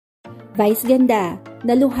Vice Ganda,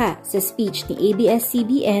 naluha sa speech ni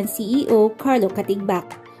ABS-CBN CEO Carlo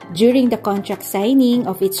Katigbak during the contract signing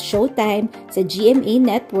of its showtime sa GMA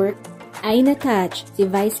Network. Ay na-touch si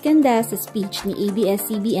Vice Ganda sa speech ni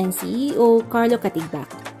ABS-CBN CEO Carlo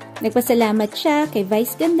Katigbak. Nagpasalamat siya kay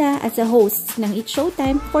Vice Ganda as a host ng It's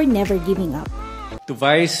Showtime for never giving up. To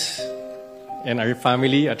Vice and our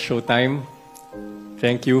family at Showtime,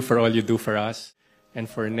 thank you for all you do for us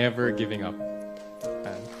and for never giving up.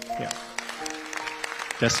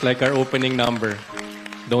 Just like our opening number,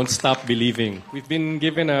 don't stop believing. We've been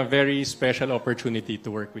given a very special opportunity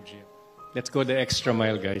to work with you. Let's go the extra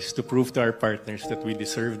mile, guys, to prove to our partners that we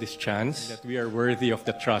deserve this chance, that we are worthy of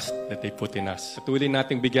the trust that they put in us. Patuloy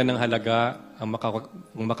nating bigyan ng halaga ang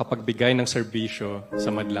makapagbigay ng serbisyo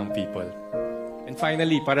sa madlang people. And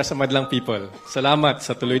finally, para sa madlang people, salamat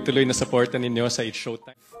sa tuloy-tuloy na suporta ninyo sa It's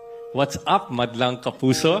Showtime. What's up, madlang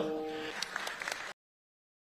kapuso?